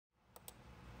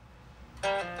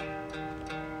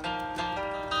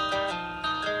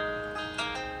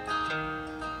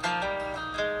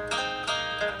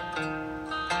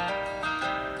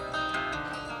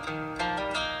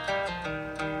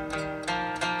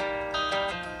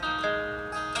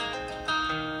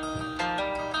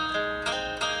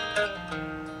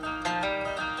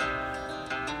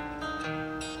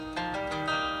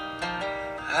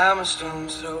I'm a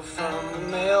stone's throw from the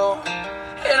mill,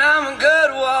 and I'm a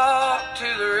good walk to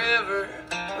the river.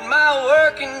 When my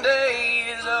working day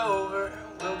is over,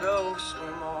 we'll go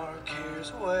swim our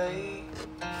cares away.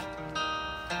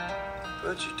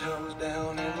 Put your toes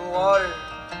down in the water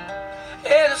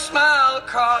and a smile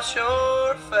across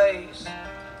your face,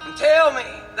 and tell me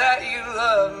that you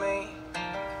love me,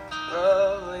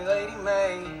 lovely Lady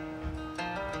May.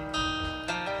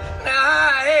 Now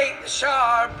I ain't the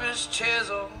sharpest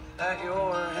chisel that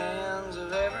your hands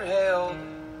have ever held,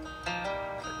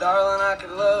 but darling, I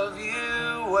could love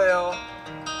you well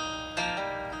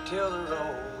till the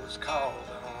roll is called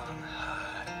on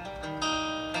high.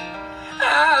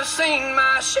 I've seen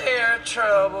my share of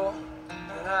trouble,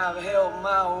 and I've held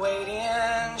my weight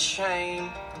in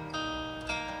shame,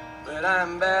 but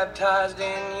I'm baptized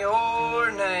in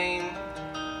your name,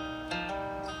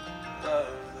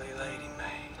 lovely Lady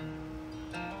May.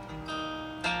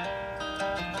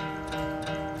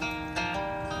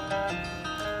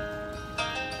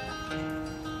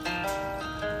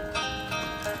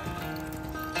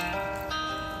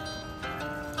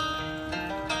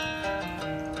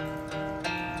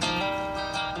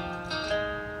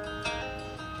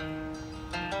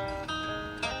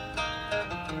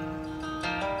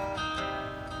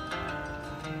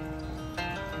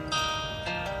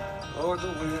 Lord, the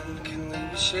wind can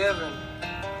leave you shivering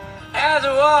as it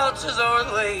waltzes o'er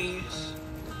the leaves.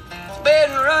 It's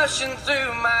been rushing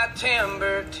through my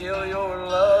timber till your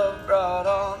love brought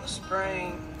on the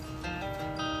spring.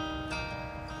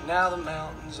 Now the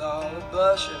mountains all are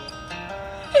blushing,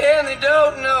 and they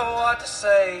don't know what to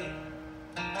say,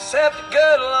 except a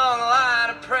good long line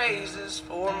of praises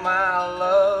for my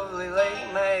lovely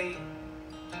Lady May.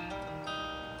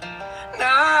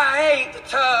 Now I ain't the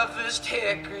toughest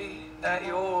hickory that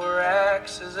your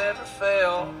axe has ever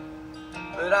felled,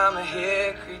 but I'm a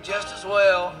hickory just as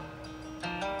well.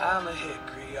 I'm a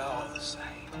hickory all the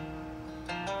same.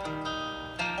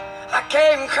 I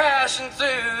came crashing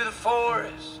through the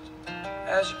forest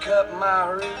as you cut my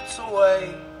roots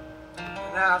away,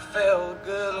 and I fell a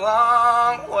good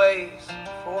long ways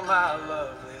for my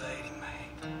lovely Lady May.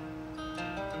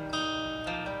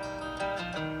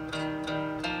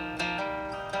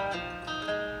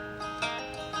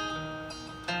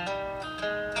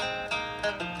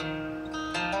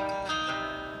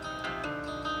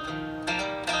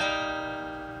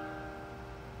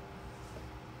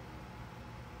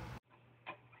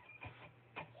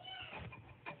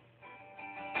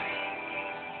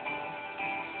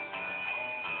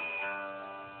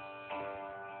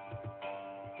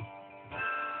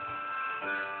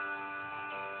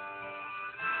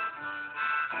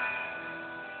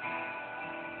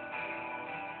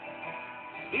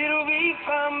 It'll be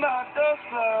fine by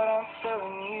dusk light, I'm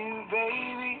telling you,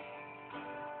 baby.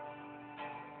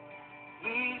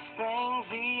 These things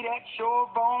eat at your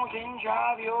bones and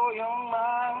drive your young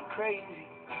mind crazy.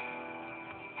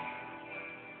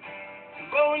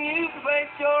 But when you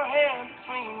place your hand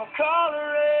between my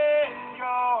collar and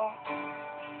jaw,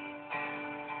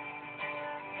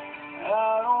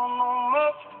 I don't know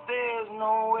much, but there's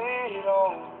no way at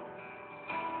all.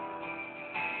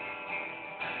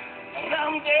 And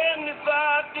I'm damned if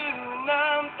I do, and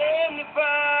I'm damned if I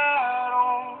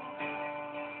don't.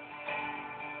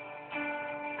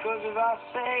 'Cause if I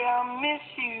say I miss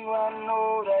you, I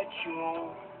know that you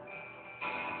won't.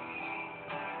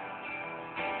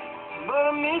 But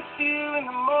I miss you in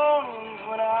the mornings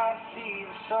when I see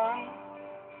the sun.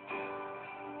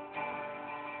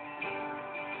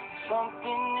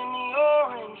 Something in the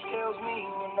orange tells me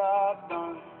we're not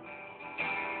done.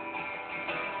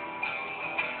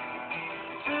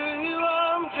 To you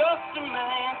I'm just a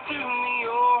man, to me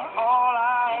you're all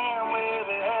I am. Where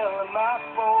the hell am I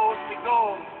supposed to go?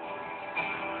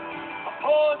 I'm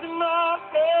poisoning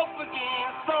myself again.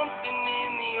 Something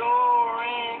in the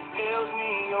orange tells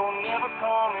me you're never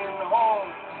coming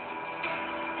home.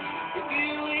 If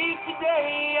you leave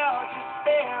today, I'll just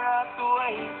stare out the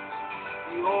way.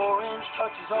 The orange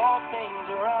touches all things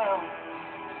around.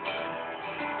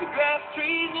 The grass,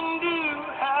 trees, and dew,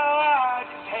 how I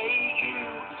just hate you.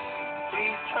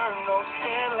 Please turn those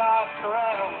headlights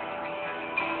around.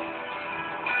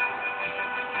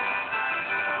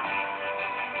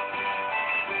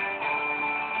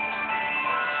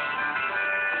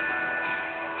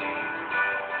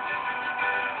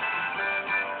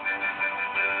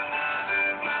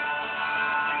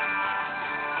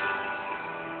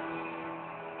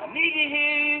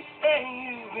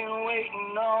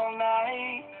 waiting all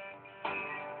night.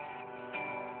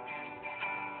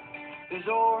 There's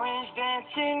orange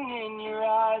dancing in your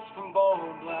eyes from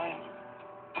bulb light.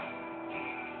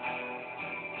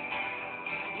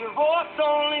 Your voice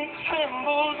only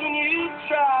trembles when you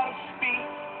try to speak.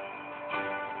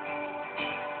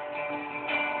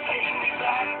 Take me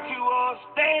back to us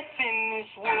dancing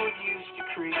this wood used to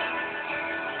creep.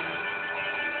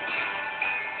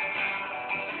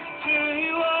 To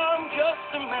you I'm just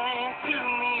a man, to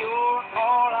me you're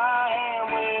all I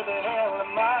am. Where the hell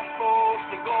am I supposed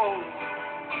to go?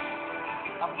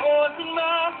 I poison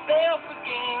myself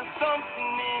again,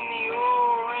 something in the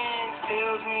orange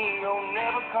tells me you're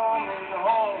never coming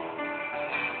home.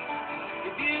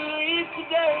 If you leave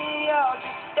today, I'll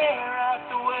just stare out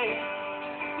the way.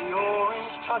 The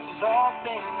orange touches all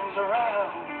things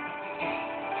around.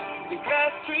 The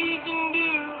grass, trees, and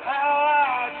dew, how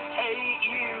I just hate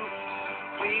you.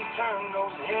 Please turn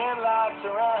those headlights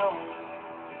around.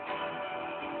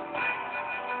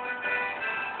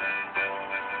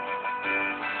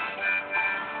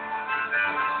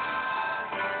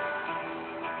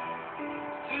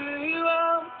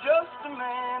 Just a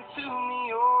man, to me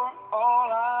you're all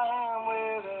I am.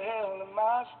 Where the hell am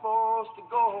I supposed to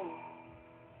go?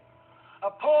 I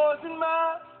poison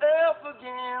myself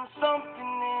again,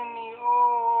 something in the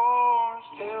orange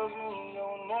tells me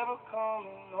you're never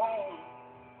coming home.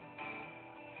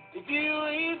 If you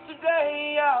leave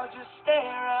today, I'll just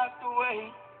stare out the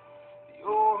way. The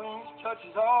orange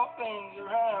touches all things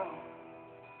around.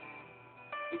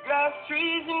 The grass,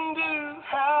 trees, and dew,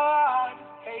 how I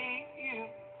just hate you.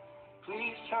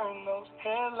 Please turn those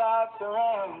headlights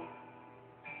around.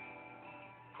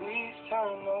 Please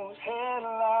turn those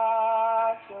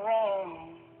headlights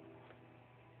around.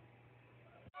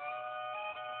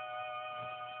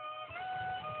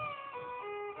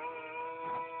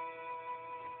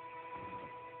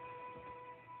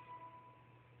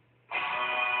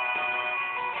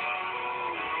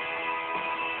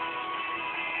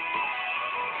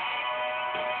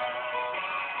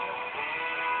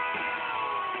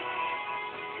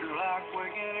 You're like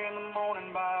waking in the morning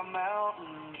by a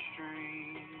mountain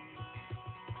stream.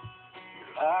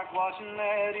 You're like watching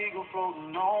that eagle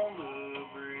floating on the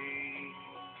breeze.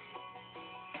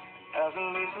 As I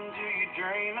listen to you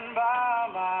dreaming by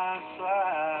my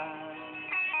side,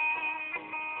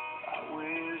 I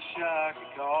wish I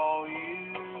could call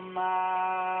you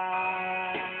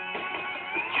mine.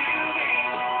 But you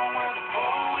belong where the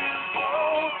cold winds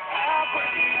blow, out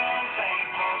where the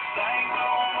untamed folks sing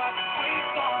on like the sweet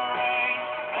summer rain,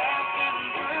 passing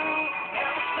through,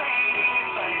 never seen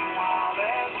anything wild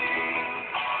as you.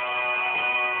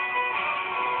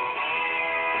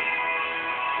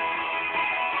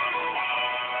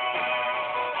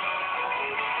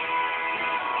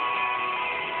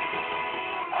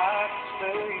 I could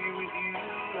stay with you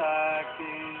like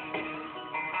this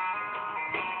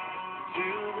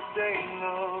till the day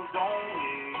love don't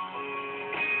exist.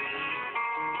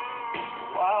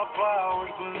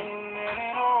 Wildflowers blooming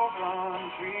in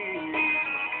open trees,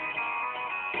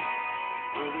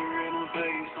 brother in a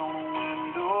vase on a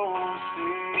windowsill.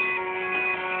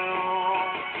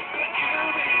 You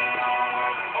belong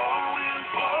where the cold winds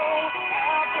blow,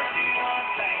 out where the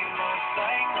untamed must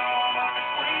sing on like a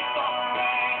sweet summer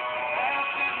rain,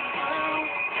 passing through,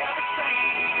 never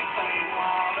seen anything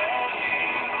wild as you.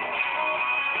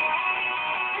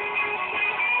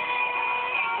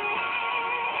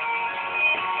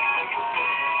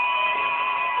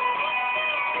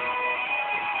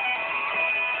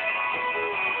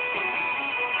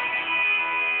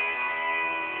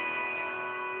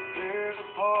 There's a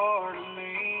part of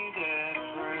me that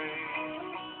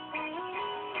prays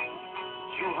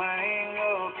you'll hang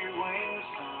up your wings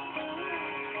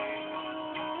someday.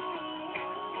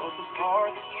 But the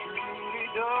part that truly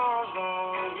does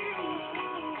love you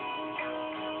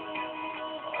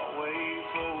always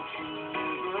hopes you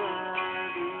never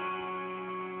do.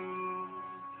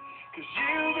 'Cause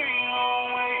you